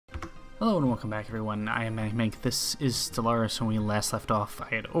Hello and welcome back everyone, I am ManicMink. This is Stellaris. When we last left off,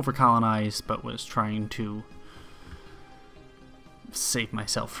 I had overcolonized but was trying to save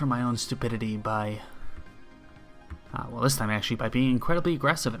myself from my own stupidity by, well this time actually by being incredibly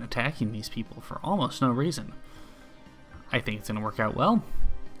aggressive and attacking these people for almost no reason. I think it's going to work out well.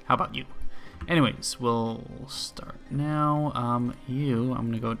 How about you? Anyways, we'll start now. I'm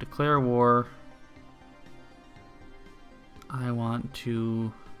going to go declare war. I want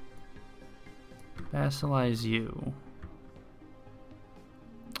to vassalize you.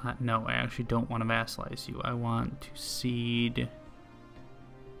 No, I actually don't want to vassalize you. I want to cede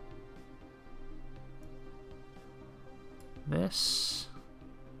this.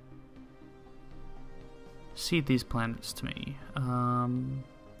 Cede these planets to me.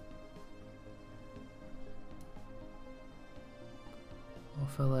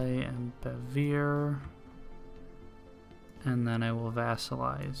 Ophilae and Bevere. And then I will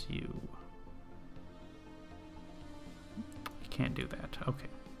vassalize you. Can't do that. Okay.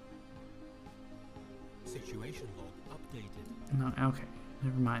 Situation log updated. No, okay.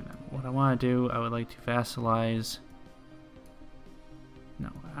 Never mind then. What I want to do, I would like to vassalize. No,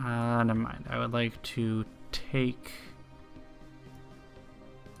 never mind. I would like to take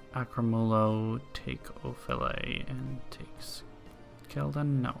Acromulo, take Ophilae, and take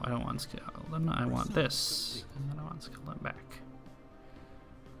Skeldon. No, I don't want Skeldon. I want this. And then I want Skeldon back.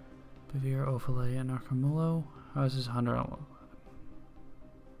 Bevere, Ophilae, and Acromulo. How is this 100?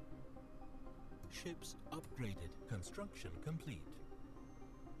 Ships upgraded. Construction complete.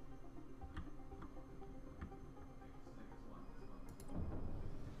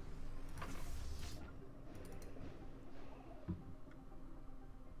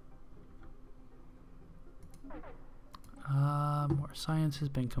 More science has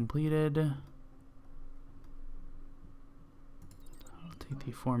been completed. I'll take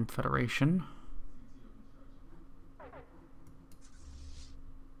the Form Federation.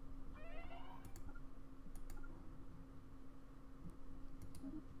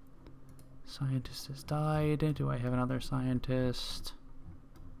 Scientist has died. Do I have another scientist?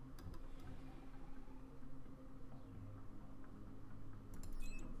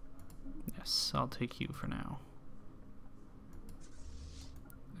 Yes, I'll take you for now.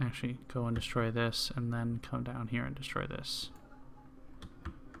 Actually, go and destroy this, and then come down here and destroy this.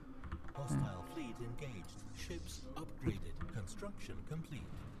 Hostile fleet engaged. Ships upgraded. Construction complete.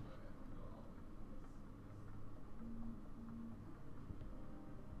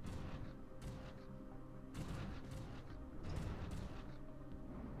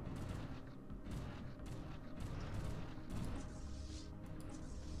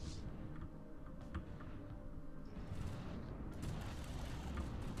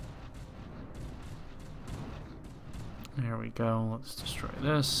 There we go. Let's destroy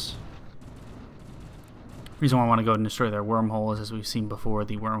this. The reason why I want to go and destroy their wormhole is, as we've seen before,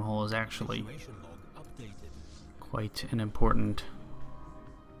 the wormhole is actually quite an important.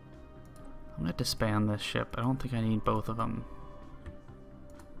 I'm going to disband this ship. I don't think I need both of them.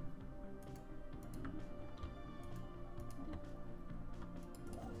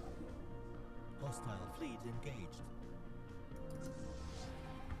 Hostile fleet engaged.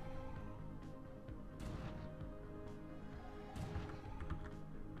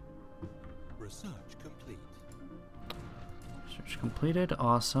 Research complete. Research completed.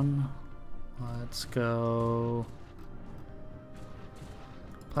 Awesome. Let's go.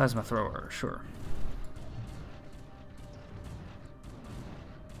 Plasma thrower, sure.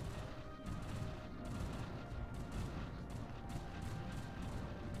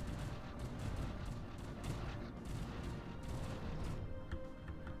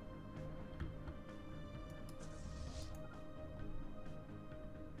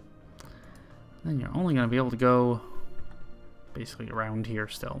 Then you're only going to be able to go basically around here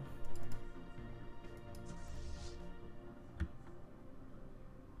still.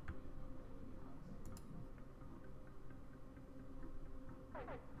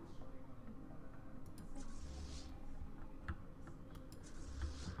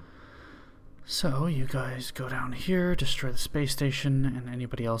 So you guys go down here, destroy the space station and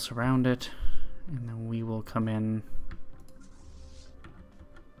anybody else around it, and then we will come in.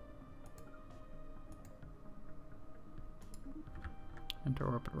 Enter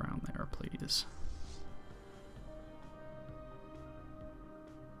orbit around there, please.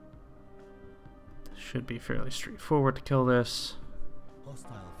 This should be fairly straightforward to kill this.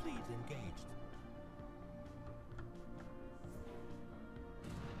 Hostile fleet engaged.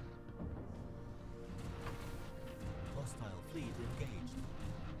 Hostile fleet engaged.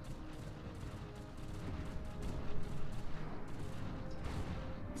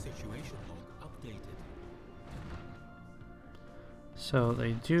 Situation log updated. So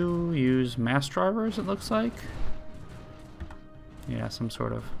they do use mass drivers, it looks like. Yeah, some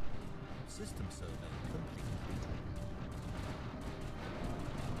sort of. System survey complete.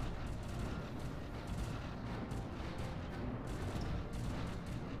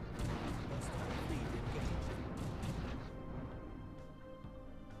 Hostile fleet engaged.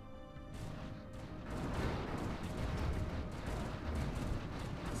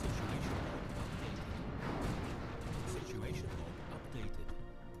 Situation log updated.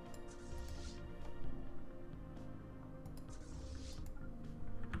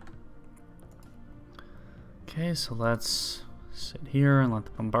 Okay, so let's sit here and let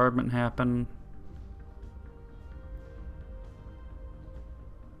the bombardment happen.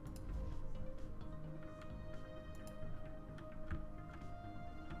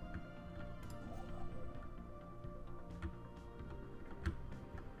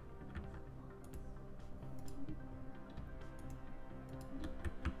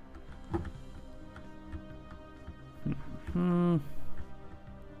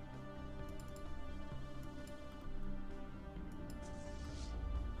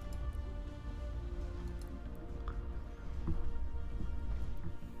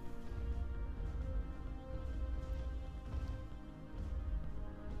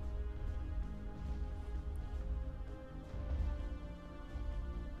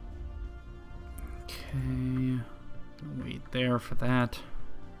 Okay, wait there for that.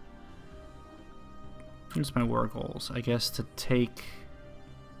 Here's my war goals. I guess to take...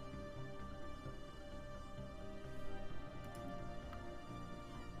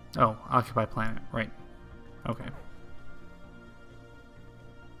 Oh, occupy planet, right. Okay.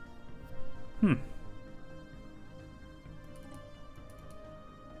 I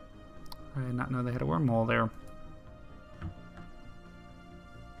did not know they had a wormhole there.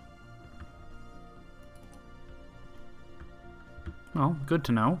 Well, good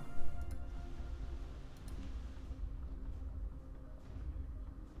to know.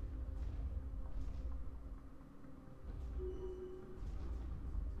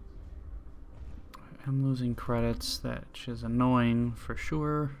 I'm losing credits, which is annoying for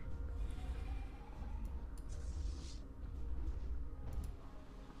sure.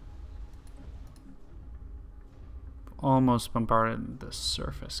 Almost bombarded the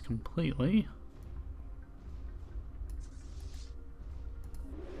surface completely.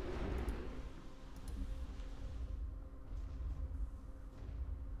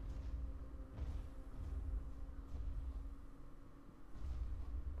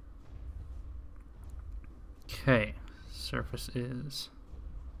 Okay, surface is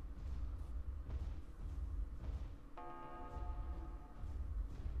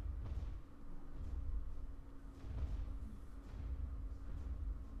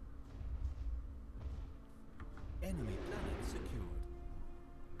Enemy planet secured.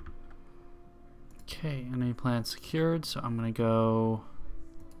 okay, enemy planet secured, so I'm gonna go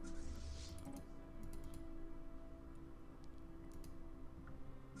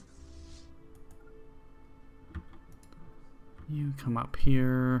you come up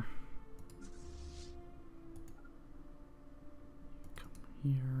here. Come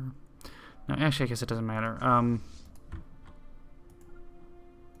here. No, actually I guess it doesn't matter.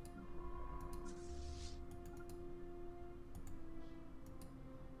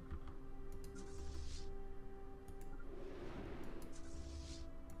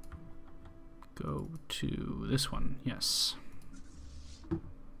 Go to this one, yes.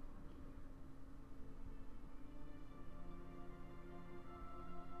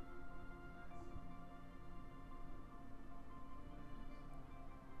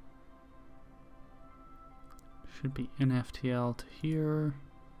 Should be NFTL to here.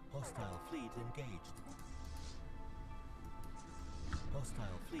 Hostile fleet engaged.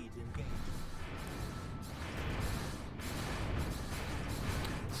 Hostile fleet engaged.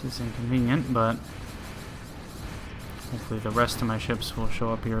 This is inconvenient, but hopefully the rest of my ships will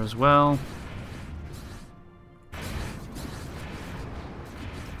show up here as well.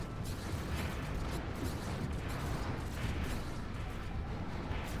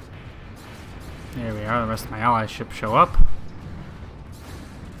 There we are, the rest of my ally ships show up.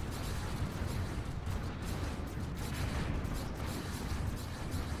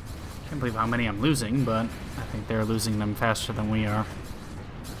 Can't believe how many I'm losing, but I think they're losing them faster than we are.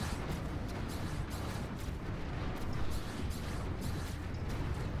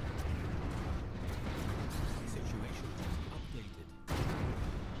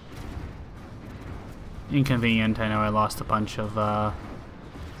 Inconvenient, I know I lost a bunch of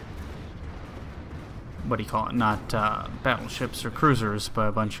what do you call it? Not battleships or cruisers, but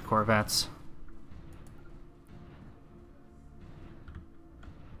a bunch of corvettes.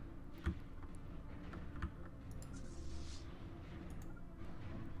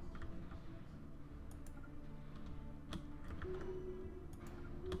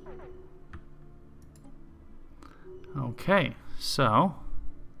 Okay, so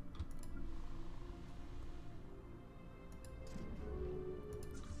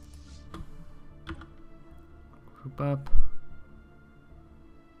group up.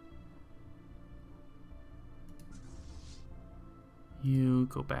 You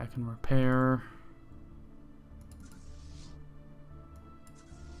go back and repair.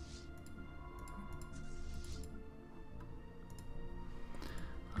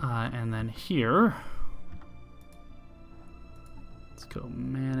 And then here, let's go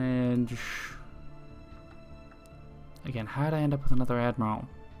manage. Again, how'd I end up with another admiral?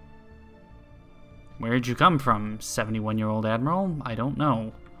 Where'd you come from, 71-year-old admiral? I don't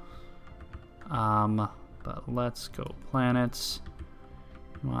know. But let's go planets.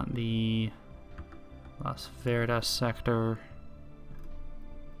 We want the Las Verdes sector.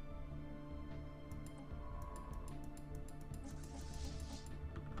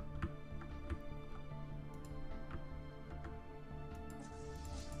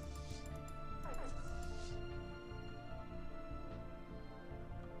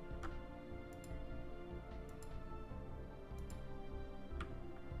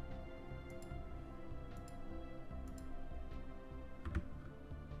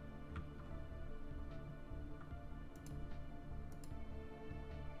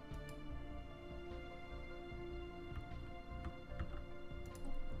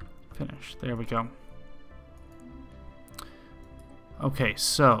 Finished. There we go. Okay,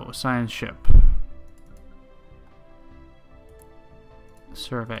 so science ship.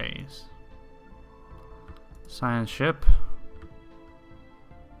 Surveys. Science ship.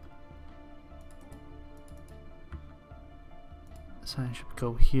 Science ship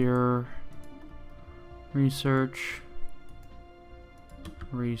go here. Research.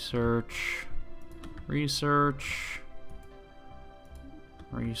 Research. Research.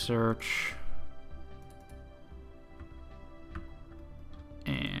 Research.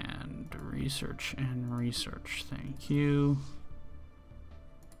 And research and research. Thank you.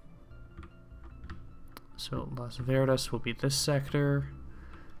 So Las Verdes will be this sector.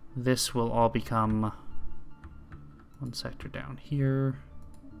 This will all become one sector down here.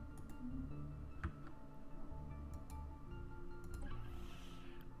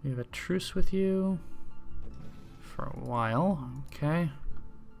 We have a truce with you for a while. Okay.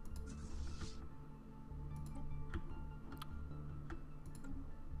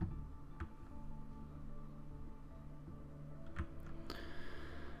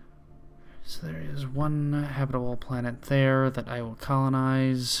 So there is one habitable planet there that I will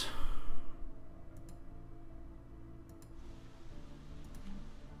colonize.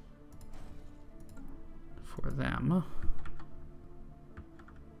 For them.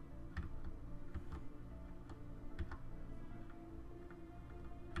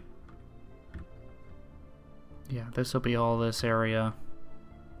 Yeah, this will be all this area.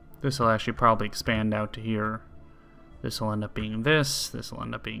 This will actually probably expand out to here. This will end up being this. This will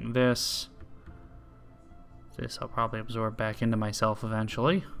end up being this. This I'll probably absorb back into myself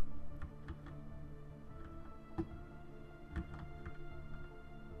eventually.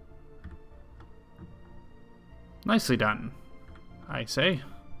 Nicely done, I say.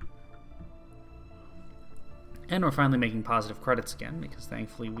 And we're finally making positive credits again, because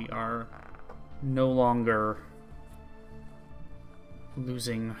thankfully we are no longer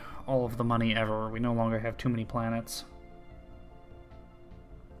losing all of the money ever. We no longer have too many planets.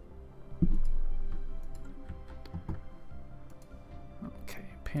 Okay,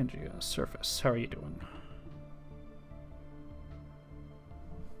 Pangea surface. How are you doing?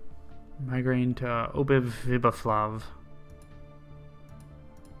 Migraine to Obiv Vibaflav.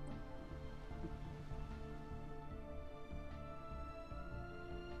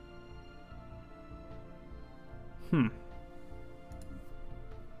 I'm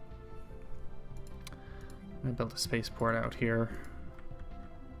gonna build a spaceport out here.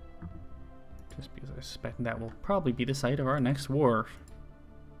 Just because I suspect that will probably be the site of our next war.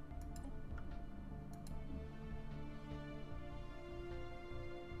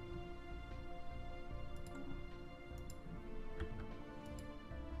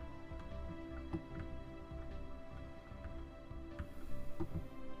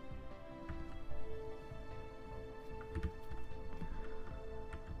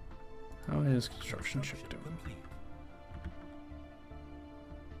 How is construction ship doing? Complete.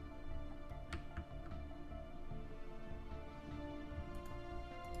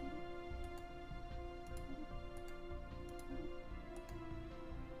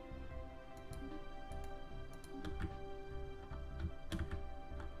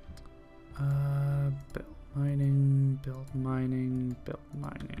 Build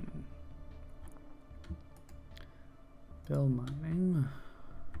mining. Build mining.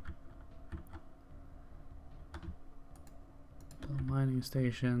 Build mining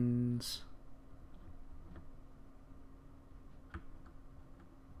stations.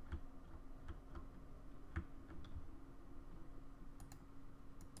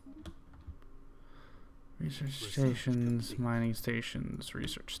 Research stations, mining stations,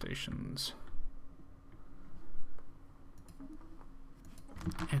 research stations.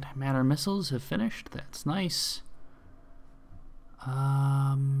 Antimatter missiles have finished. That's nice.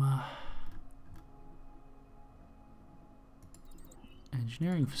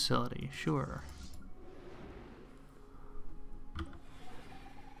 Engineering facility, sure.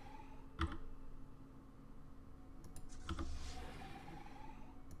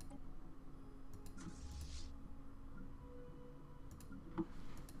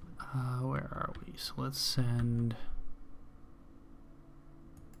 Where are we? So let's send...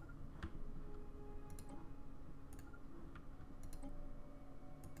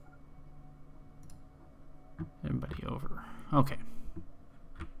 everybody over. Okay.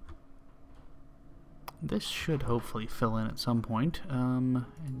 This should hopefully fill in at some point. And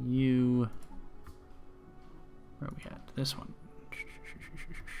you... where are we at? This one.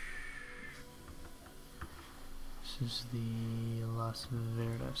 This is the Las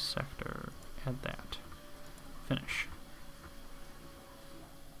Verdes sector. Add that. Finish.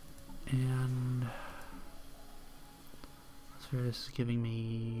 And Las Verdes is giving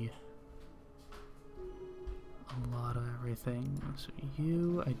me a lot of everything. So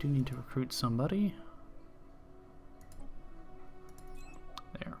you, I do need to recruit somebody.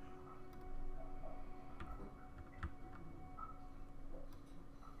 There.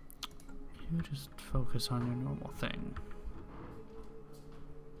 You just focus on your normal thing.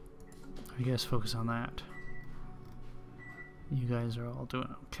 I guess focus on that. You guys are all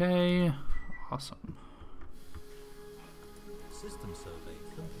doing okay. Awesome. System survey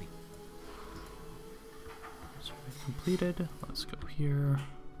complete. Survey completed. Let's go here.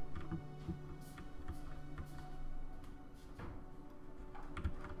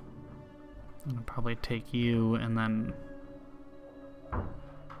 I'm gonna probably take you and then...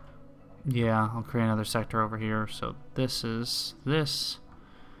 yeah, I'll create another sector over here. So this is this.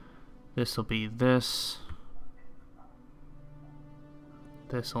 This will be this.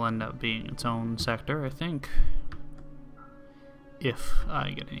 This will end up being its own sector, I think. If I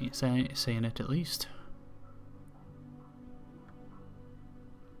get any say in it, at least.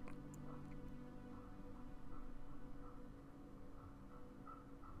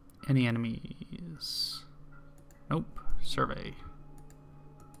 Any enemies? Nope. Survey.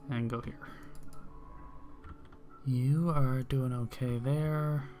 And go here. You are doing okay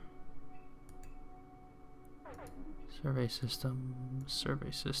there. Survey system,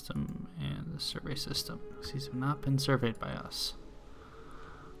 and the survey system. These have not been surveyed by us.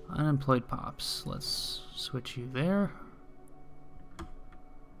 Unemployed pops. Let's switch you there.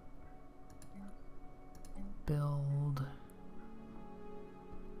 Build.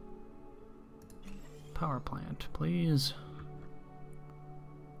 Power plant, please.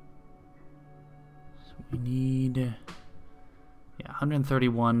 So we need, yeah,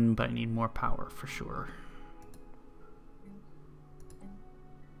 131, but I need more power for sure.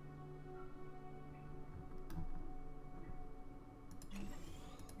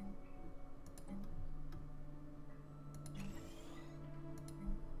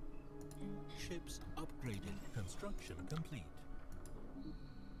 Ships upgraded. Construction complete.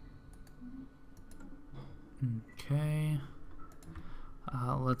 Okay.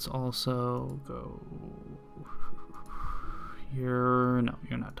 Let's also go here. No,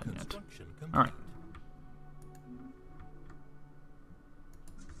 you're not done yet. All right.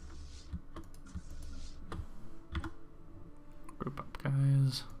 Group up,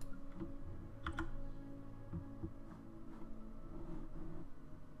 guys.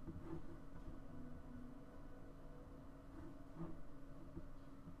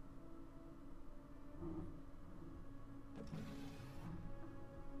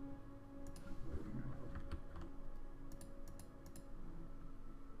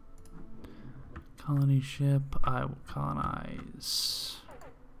 Colony ship, I will colonize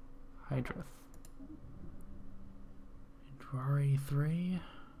Hydrath. Indrari 3.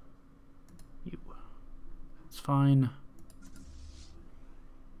 You. That's fine.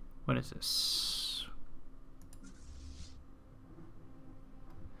 What is this?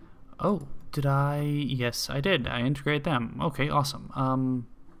 Oh, did I? Yes, I did. I integrate them. Okay, awesome.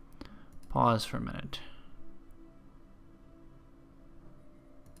 Pause for a minute.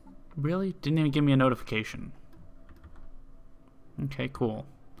 Really? Didn't even give me a notification. Okay, cool.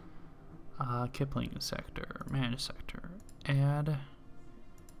 Kipling sector, manage sector, add,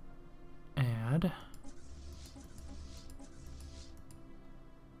 add.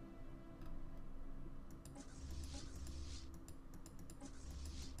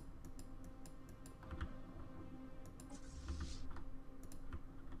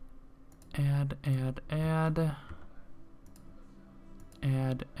 Add, add, add,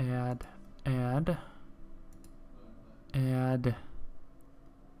 add, add, add, add,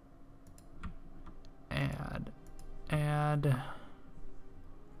 add, add,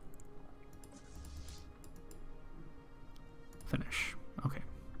 finish. Okay.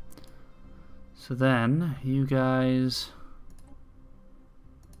 So then you guys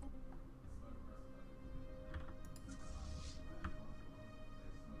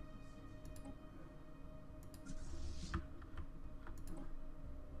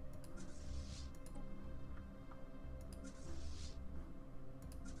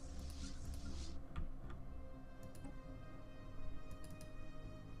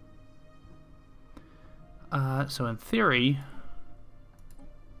so in theory,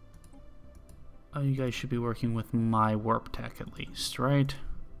 you guys should be working with my warp tech at least, right?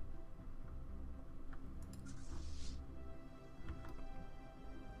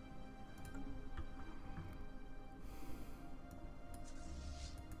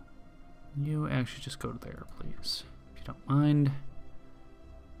 You actually just go to there, please, if you don't mind.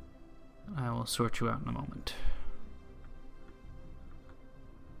 I will sort you out in a moment.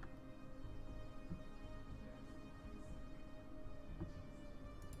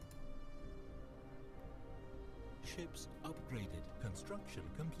 Ships upgraded. Construction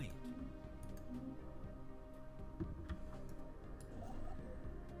complete.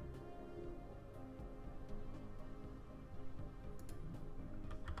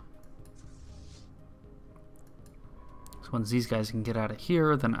 So once these guys can get out of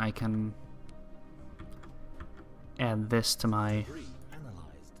here, then I can add this to my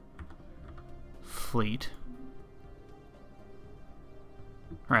fleet.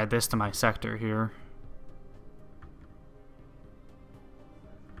 Or add this to my sector here.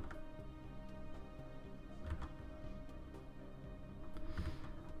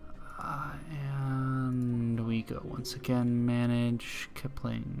 And we go once again, manage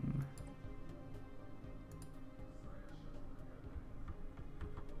Kipling.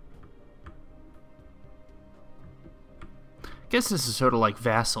 I guess this is sort of like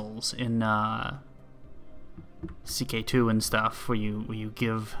vassals in CK2 and stuff, where you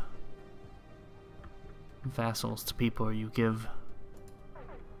give vassals to people, or you give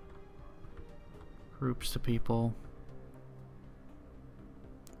groups to people.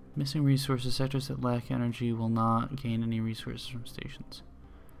 Missing resources. Sectors that lack energy will not gain any resources from stations.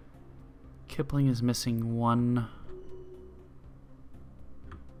 Kipling is missing one.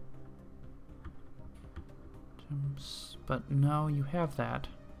 But no, you have that.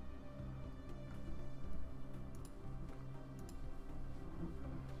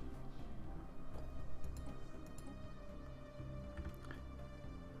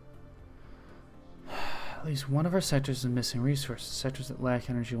 At least one of our sectors is missing resources. Sectors that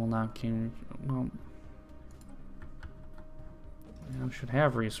lack energy will not gain. Well, you should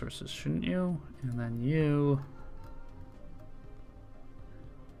have resources, shouldn't you? And then you.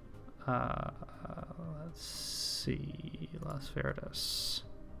 Let's see. Las Verdes.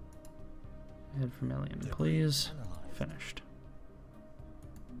 Head Vermilion, please. Finished.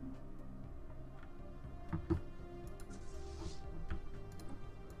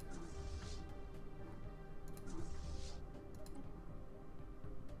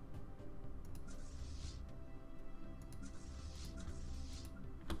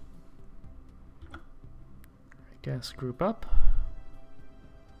 I guess group up.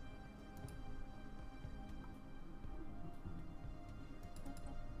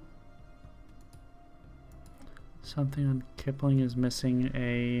 Something on Kipling is missing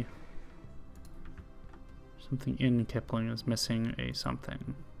a... Something in Kipling is missing a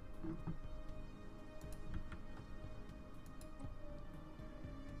something.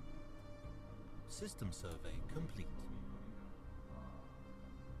 System survey complete.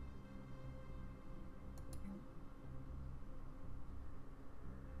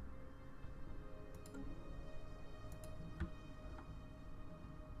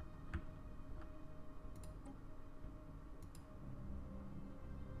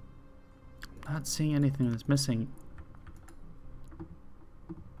 Not seeing anything that's missing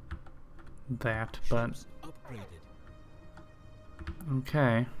that, but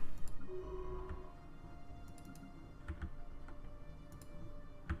okay.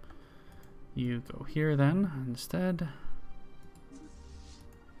 You go here then instead.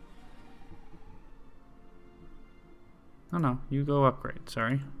 Oh no, you go upgrade,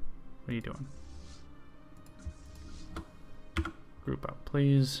 sorry. What are you doing? Group up,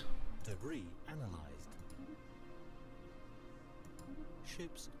 please. Debris analyzed.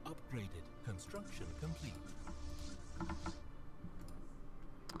 Ships upgraded. Construction complete.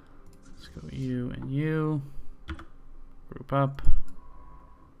 Let's go you and you. Group up.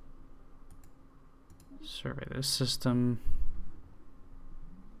 Survey this system.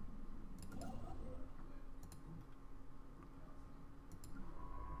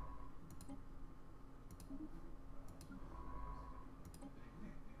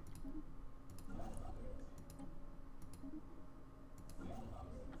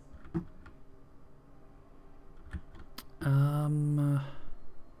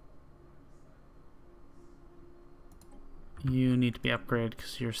 You need to be upgraded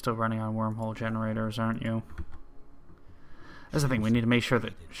because you're still running on wormhole generators, aren't you? That's the thing, we need to make sure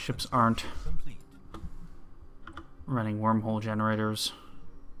that ships aren't running wormhole generators.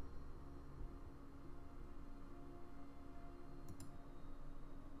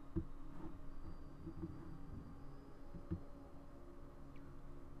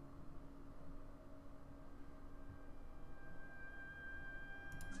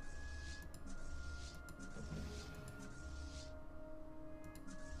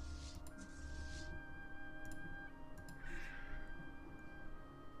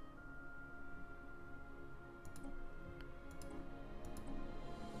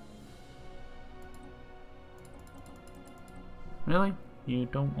 Really? You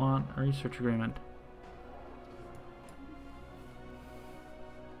don't want a research agreement?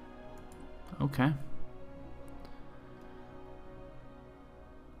 Okay.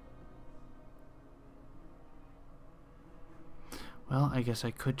 Well, I guess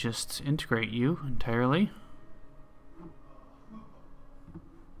I could just integrate you entirely.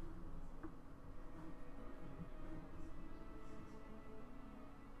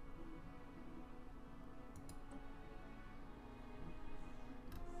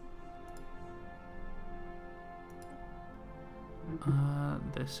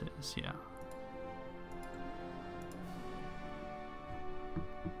 This is, yeah.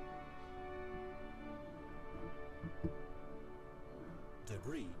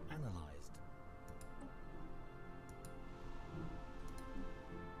 Debris analyzed.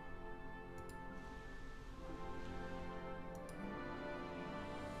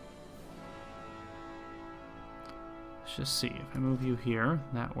 Let's just see. If I move you here,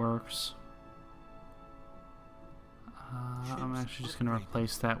 that works. I'm actually just going to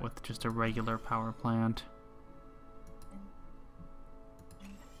replace that with just a regular power plant.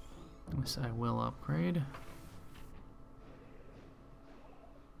 This I will upgrade.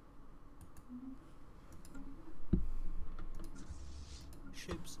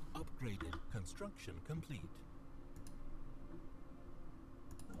 Ships upgraded. Construction complete.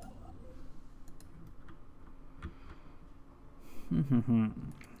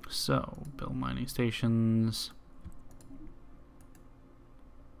 So, build mining stations.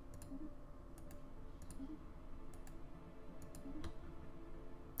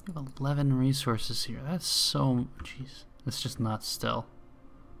 We have 11 resources here. That's so... Jeez. That's just nuts still.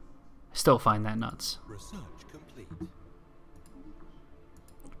 I still find that nuts. Research complete.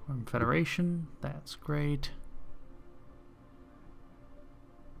 Worm Federation. That's great.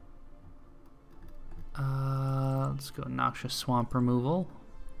 Let's go noxious swamp removal.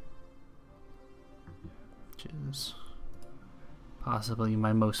 Which is possibly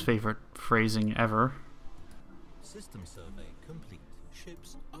my most favorite phrasing ever. System survey complete.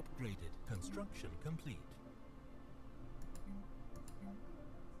 Ships upgraded. Construction complete.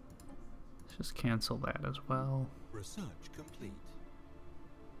 Let's just cancel that as well. Research complete.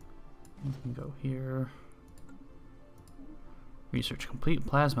 We can go here. Research complete.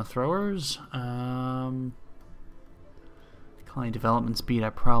 Plasma throwers. Colony development speed I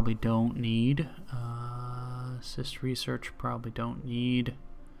probably don't need. Assist research probably don't need.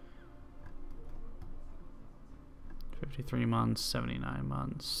 53 months, 79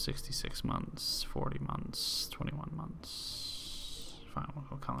 months, 66 months, 40 months, 21 months. Fine, we'll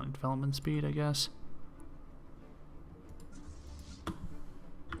go colony development speed, I guess.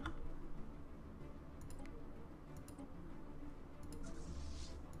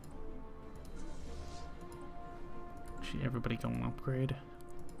 Actually, everybody go and upgrade.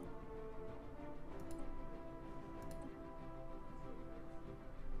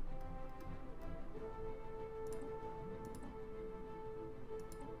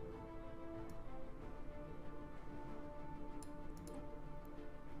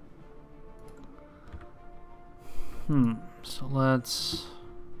 So let's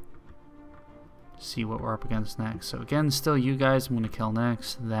see what we're up against next. So again, still you guys I'm going to kill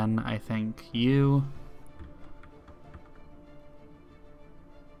next. Then I think you.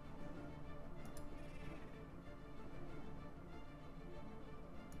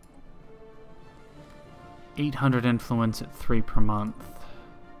 $800 influence at 3 per month.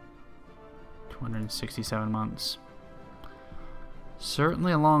 267 months.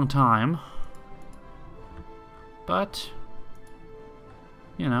 Certainly a long time. But,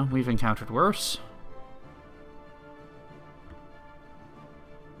 you know, we've encountered worse.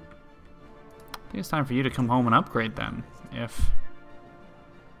 I think it's time for you to come home and upgrade then, if...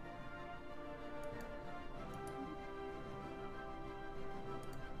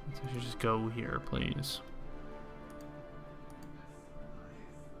 I should just go here, please.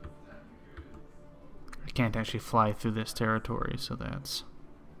 I can't actually fly through this territory, so that's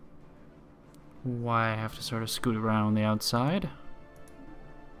why I have to sort of scoot around the outside.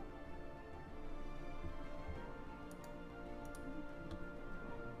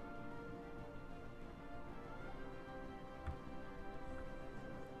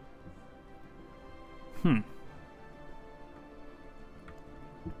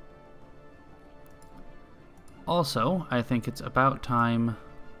 Also, I think it's about time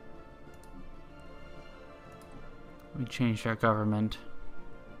we changed our government.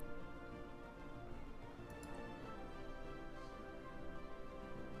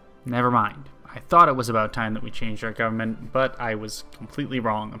 Never mind. I thought it was about time that we changed our government, but I was completely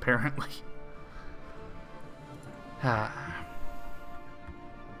wrong, apparently. How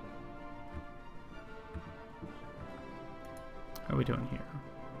are we doing here?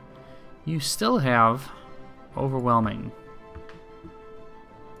 You still have overwhelming.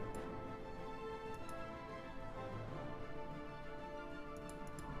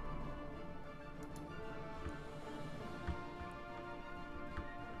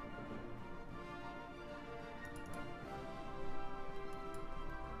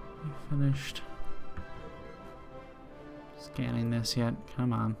 You finished scanning this yet?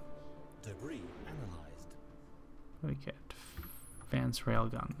 Come on. Debris analyzed. What do we get? Advanced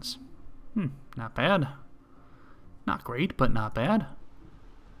railguns. Not bad. Not great, but not bad.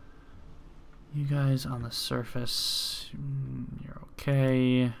 You guys on the surface, you're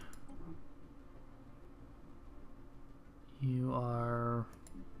okay. You are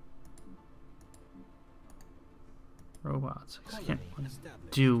robots. I can't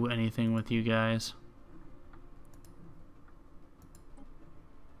do anything with you guys.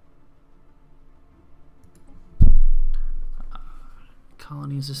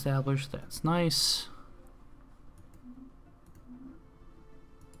 Colonies established, that's nice.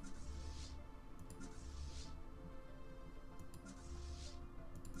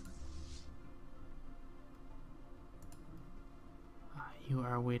 You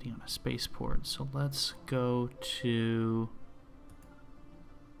are waiting on a spaceport, so let's go to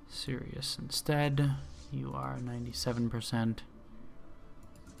Sirius instead. You are 97%.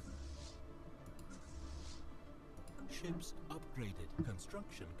 Ships upgraded.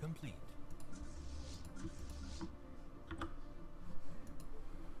 Construction complete.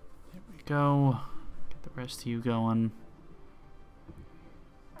 There we go. Get the rest of you going.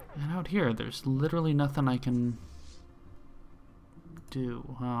 And out here, there's literally nothing I can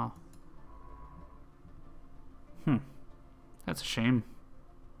do, huh? That's a shame.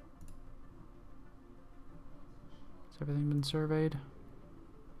 Has everything been surveyed?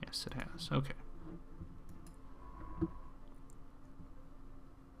 Yes, it has. Okay.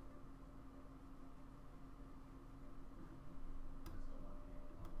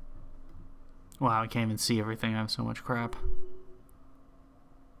 Wow, I can't even see everything. I have so much crap.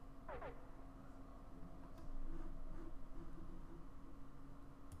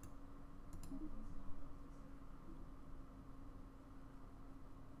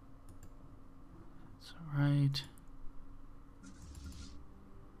 That's all right.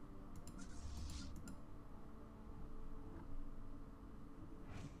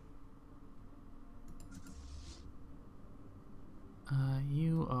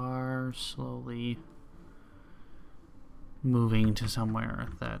 You are slowly moving to somewhere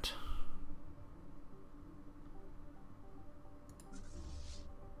that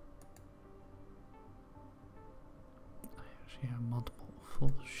I actually have multiple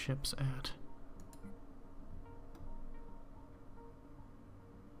full ships at.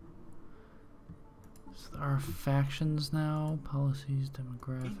 So there are factions now, policies,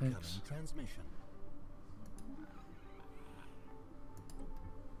 demographics. Incoming transmission.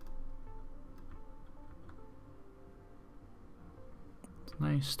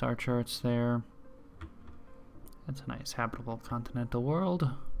 Nice star charts there. That's a nice habitable continental world.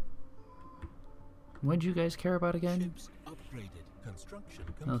 What'd you guys care about again? Ships upgraded. Construction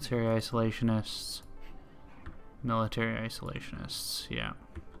complete. Military isolationists. Military isolationists, yeah.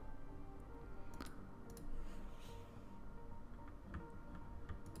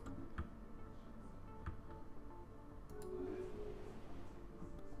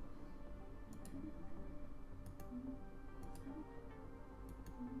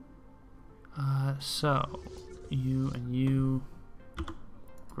 So, you and you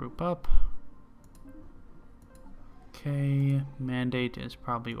group up. Okay, mandate is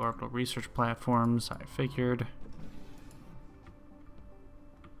probably orbital research platforms, I figured.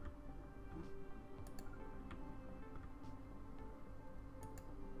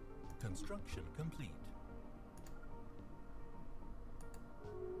 Construction complete.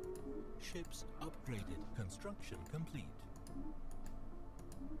 Ships upgraded. Construction complete.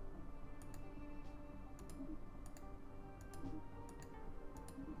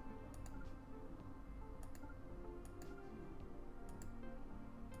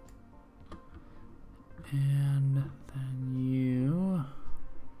 And then you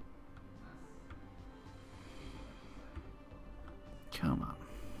come on.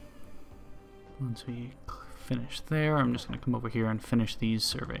 Once we finish there, I'm just going to come over here and finish these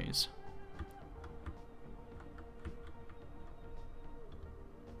surveys.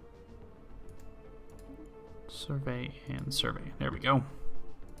 Survey and survey. There we go.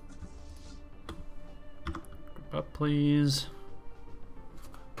 Group up, please.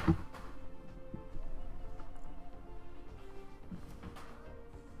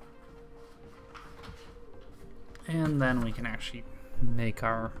 And then we can actually make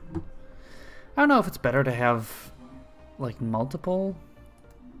our... I don't know if it's better to have, like, multiple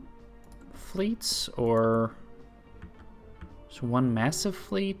fleets, or just one massive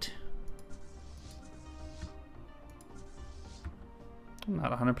fleet. I'm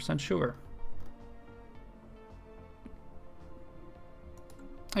not 100% sure.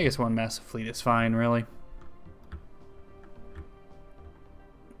 I guess one massive fleet is fine, really.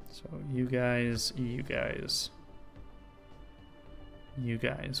 So you guys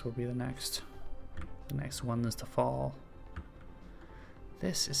will be the next one is to fall.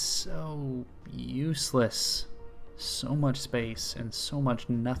 This is so useless. So much space and so much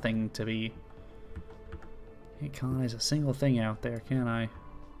nothing to be... Can't colonize a single thing out there, can I?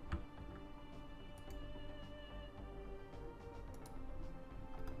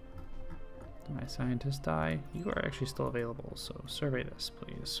 Did my scientist die? You are actually still available, so survey this,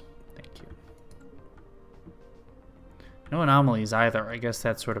 please. Thank you. No anomalies either. I guess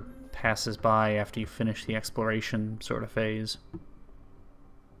that sort of passes by after you finish the exploration sort of phase.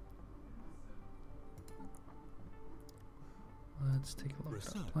 Let's take a look at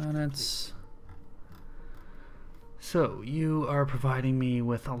the planets. So, you are providing me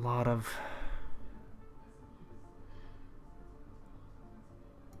with a lot of...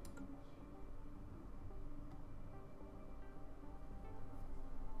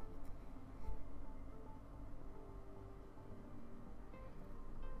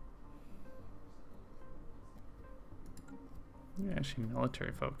 Yeah, actually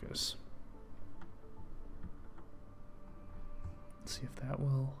military focus. Let's see if that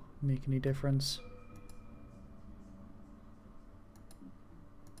will make any difference.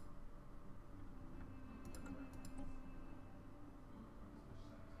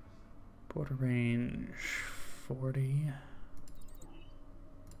 Border range 40.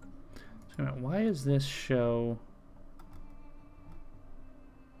 So why is this show...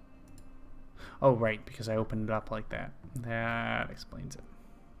 Oh, right, because I opened it up like that. That explains it.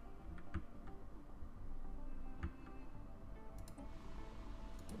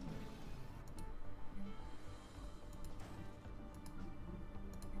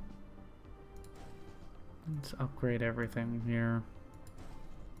 Let's upgrade everything here.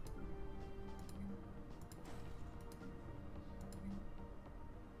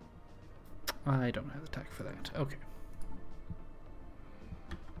 I don't have the tech for that. Okay.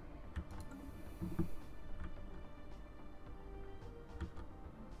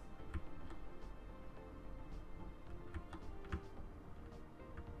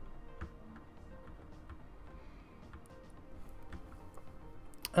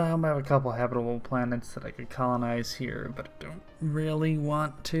 I have a couple habitable planets that I could colonize here, but I don't really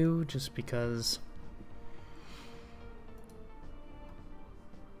want to, just because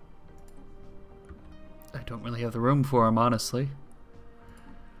I don't really have the room for them, honestly.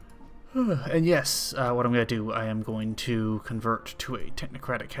 And yes, what I'm going to do, I am going to convert to a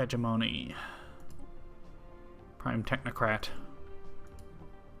technocratic hegemony. Prime technocrat.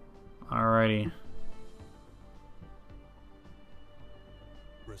 Alrighty.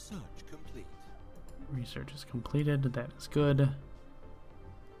 Research complete. Research is completed. That is good.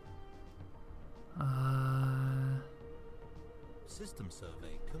 System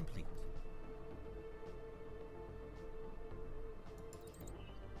survey complete.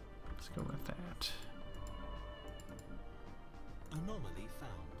 Let's go with that. Anomaly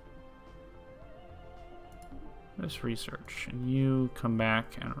found. This research, and you come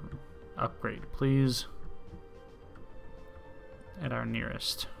back and upgrade, please, at our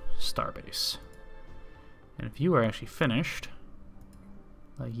nearest starbase. And if you are actually finished,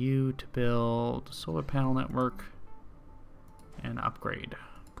 allow you to build a solar panel network and upgrade,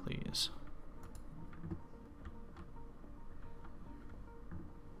 please.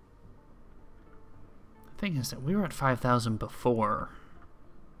 The thing is that we were at 5,000 before.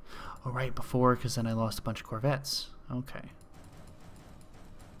 Oh, right, before, because then I lost a bunch of Corvettes. Okay.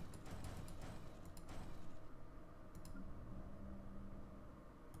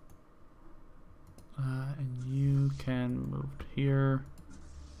 And you can move to here.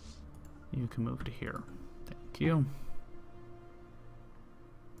 You can move to here. Thank you.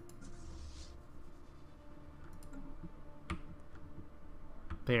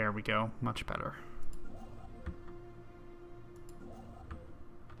 There we go. Much better.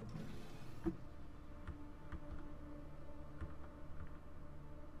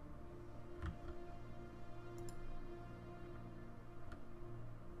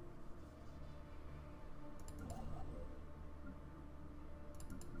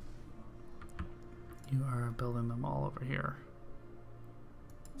 You are building them all over here.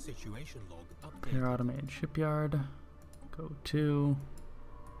 Situation log updated. Repair automated shipyard. Go to.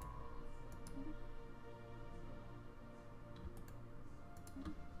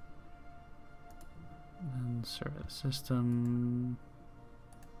 And survey the system.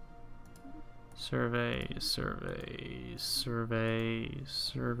 Survey, survey, survey,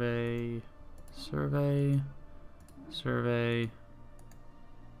 survey, survey, survey,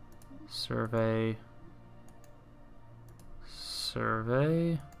 survey,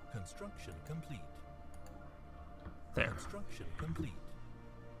 survey. Construction complete. There. Construction complete.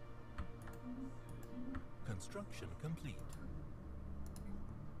 Construction complete.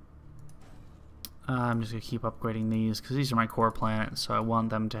 I'm just going to keep upgrading these because these are my core planets, so I want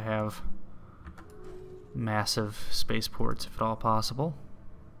them to have massive spaceports if at all possible.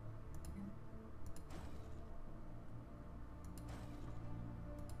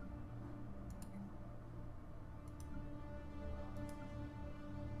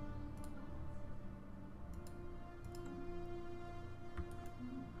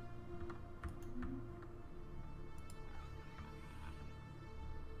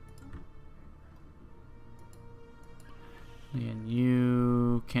 And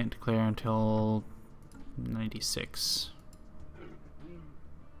you can't declare until 96.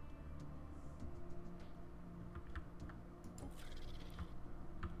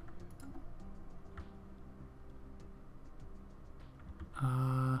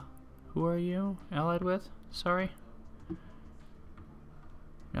 Who are you allied with? Sorry?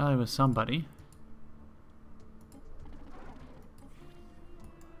 You're allied with somebody.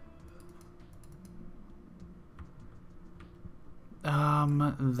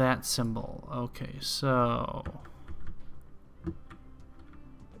 That symbol. Okay, so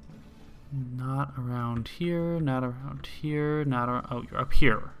not around here, not around here, not around. Oh, you're up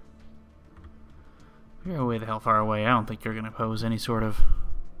here. You're way the hell far away. I don't think you're gonna pose any sort of.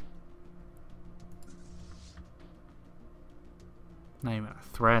 Not even a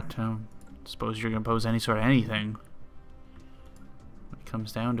threat. I don't suppose you're gonna pose any sort of anything when it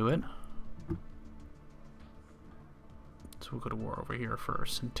comes down to it. So we'll go to war over here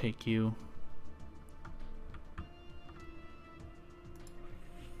first and take you. I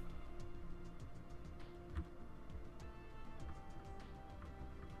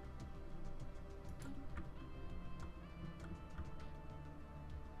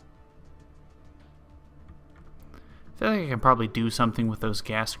feel like I can probably do something with those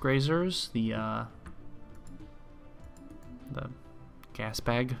gas grazers, the gas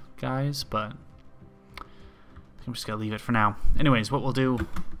bag guys, but I'm just going to leave it for now. Anyways, what we'll do, we'll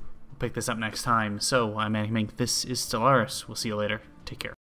pick this up next time. So, I'm ManicMink. This is Stellaris. We'll see you later. Take care.